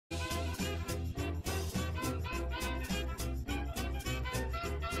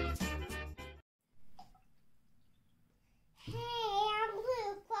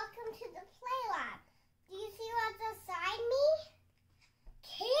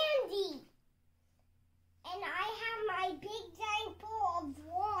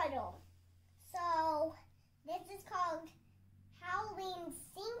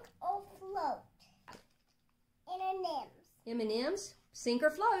M&M's, sink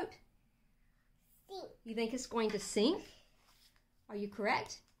or float? Sink. You think it's going to sink? Are you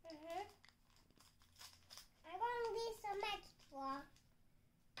correct? Mm-hmm. I'm going to leave some extra.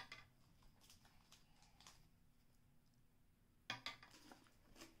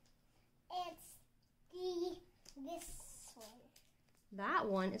 It's this one. That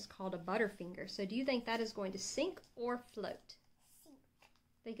one is called a Butterfinger. So do you think that is going to sink or float? Sink.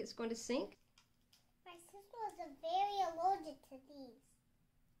 Think it's going to sink? My sister was very allergic to these.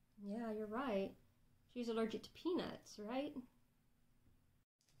 Yeah, you're right. She's allergic to peanuts, right?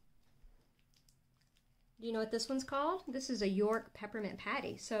 Do you know what this one's called? This is a York peppermint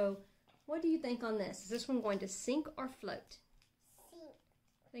patty. So what do you think on this? Is this one going to sink or float? Sink.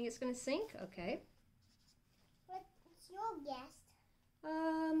 Think it's going to sink? Okay. What's your guess?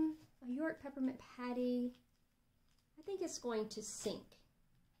 A York peppermint patty. I think it's going to sink.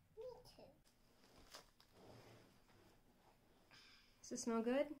 Me too. Does it smell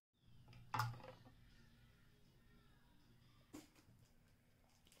good?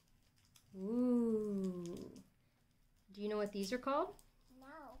 Ooh. Do you know what these are called?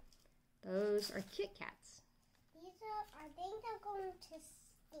 No. Those are Kit Kats. These are, I think they're going to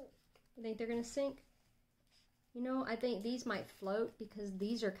stink. You think they're going to sink? You know, I think these might float because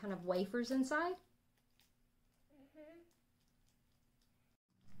these are kind of wafers inside. Mm-hmm.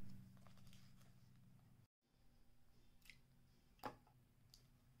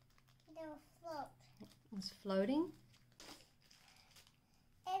 They'll float. It's floating.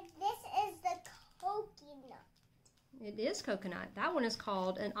 And this is the coconut. It is coconut. That one is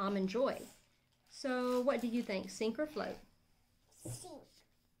called an Almond Joy. So what do you think, sink or float? Sink.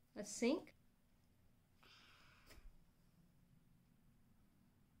 A sink?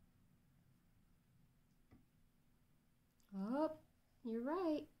 Oh, you're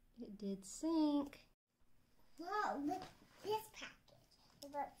right. It did sink. Wow, look at this package.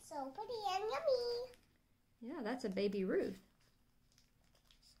 It looks so pretty and yummy. Yeah, that's a Baby Ruth.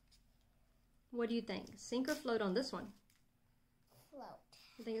 What do you think? Sink or float on this one? Float.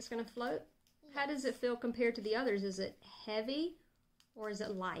 You think it's going to float? Yes. How does it feel compared to the others? Is it heavy or is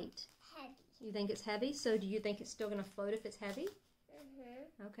it light? Heavy. You think it's heavy? So do you think it's still going to float if it's heavy?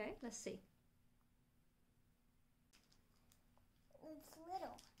 Mm-hmm. Okay, let's see. It's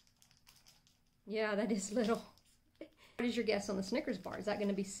little. Yeah, that is little. What is your guess on the Snickers bar? Is that going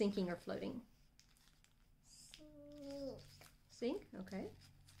to be sinking or floating? Sink. Sink? Okay.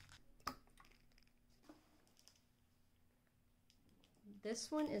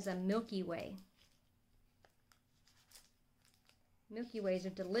 This one is a Milky Way. Milky Ways are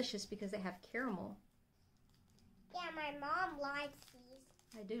delicious because they have caramel. Yeah, my mom likes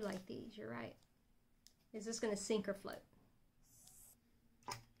these. I do like these, you're right. Is this going to sink or float?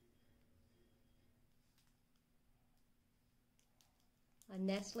 A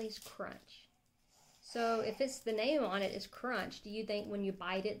Nestle's Crunch. So if it's the name on it is Crunch, do you think when you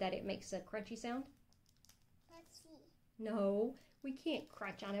bite it that it makes a crunchy sound? Let's see. No, we can't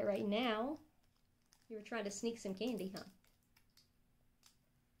crunch on it right now. You were trying to sneak some candy, huh?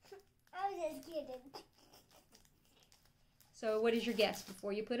 I was just kidding. So what is your guess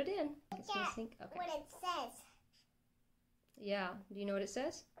before you put it in? It's gonna Yeah, sink? Okay. what it says. Yeah, do you know what it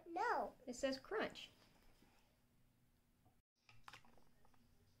says? No. It says Crunch.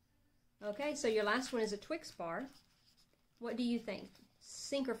 Okay, so your last one is a Twix bar. What do you think?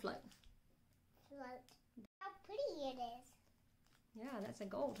 Sink or float? Float. How pretty it is. Yeah, that's a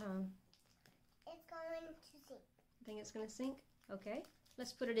gold, huh? It's going to sink. Think it's going to sink? Okay,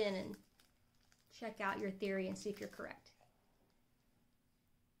 let's put it in and check out your theory and see if you're correct.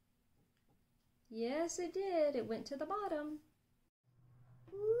 Yes, it did. It went to the bottom.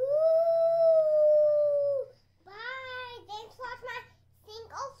 Woo! Bye. Thanks for watching my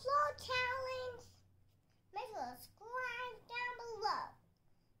Sink or Float challenge. Make sure to